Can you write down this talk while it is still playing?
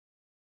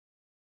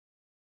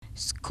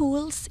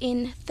Schools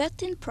in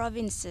 13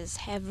 provinces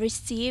have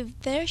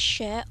received their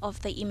share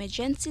of the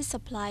emergency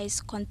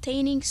supplies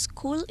containing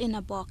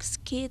school-in-a-box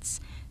kits,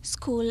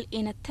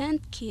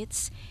 school-in-a-tent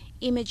kits,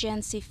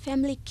 emergency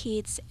family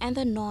kits, and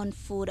the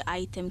non-food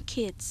item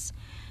kits.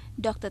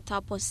 Dr.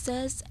 Tapo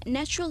says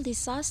natural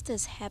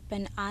disasters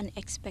happen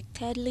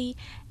unexpectedly,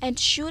 and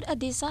should a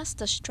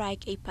disaster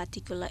strike a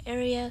particular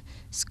area,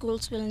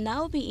 schools will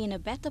now be in a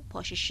better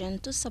position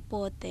to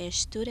support their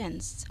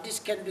students. This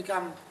can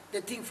become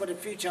the thing for the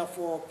future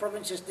for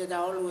provinces that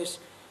are always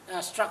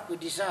struck with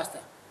disaster,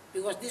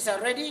 because these are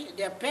ready,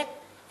 they are packed,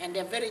 and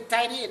they're very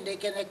tidy, and they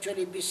can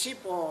actually be ship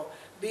or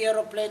be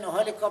aeroplane or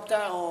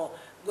helicopter or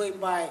going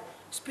by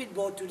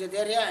speedboat to that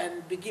area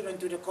and be given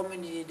to the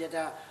community that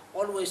are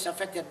always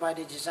affected by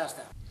the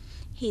disaster.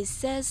 He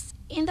says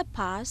in the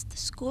past,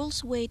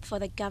 schools wait for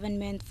the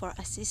government for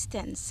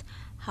assistance.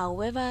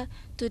 However,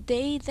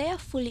 today they are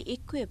fully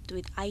equipped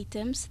with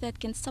items that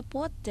can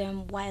support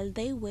them while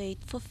they wait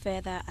for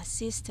further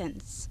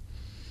assistance.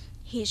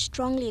 He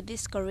strongly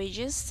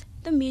discourages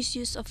the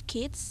misuse of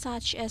kits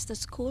such as the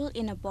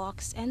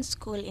school-in-a-box and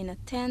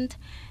school-in-a-tent,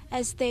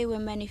 as they were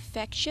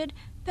manufactured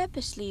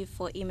purposely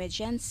for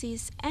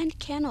emergencies and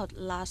cannot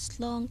last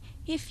long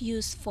if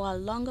used for a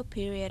longer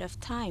period of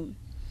time.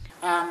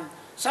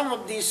 Some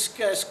of these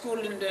school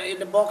in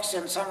the box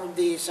and some of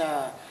these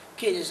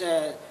kids,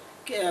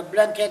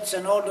 blankets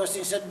and all those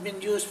things have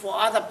been used for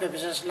other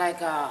purposes like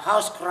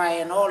house cry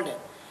and all that.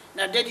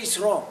 Now that is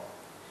wrong.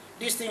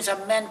 These things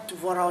are meant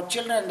for our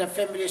children and their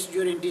families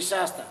during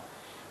disaster.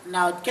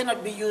 Now it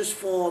cannot be used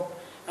for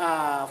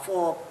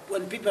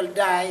when people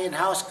die in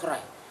house cry.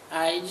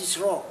 It is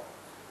wrong,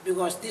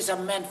 because these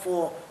are meant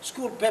for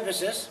school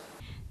purposes.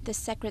 The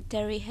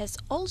Secretary has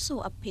also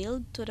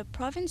appealed to the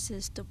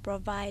provinces to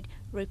provide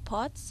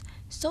reports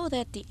so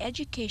that the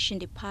Education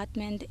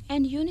Department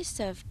and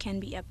UNICEF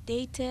can be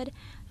updated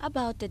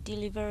about the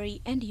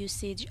delivery and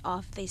usage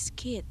of these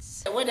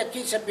kits. When the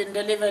kits have been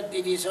delivered,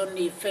 it is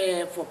only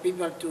fair for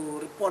people to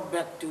report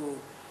back to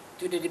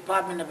the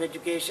Department of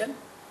Education.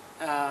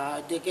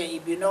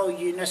 If you know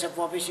UNICEF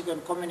office, you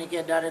can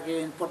communicate directly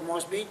in Port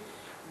Moresby,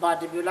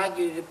 but if you like,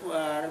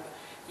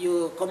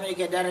 you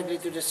communicate directly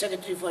to the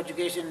Secretary for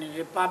Education in the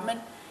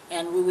department,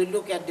 and we will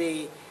look at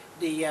the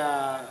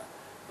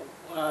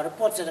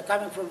reports that are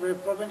coming from the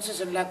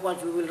provinces, and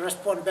likewise we will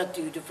respond back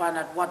to you to find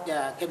out what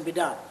can be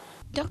done.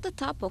 Dr.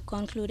 Tapo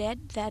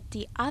concluded that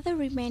the other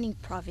remaining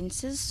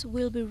provinces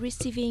will be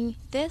receiving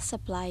their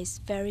supplies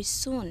very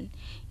soon.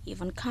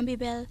 Ivan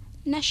Kambibel,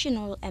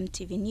 National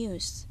EMTV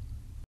News.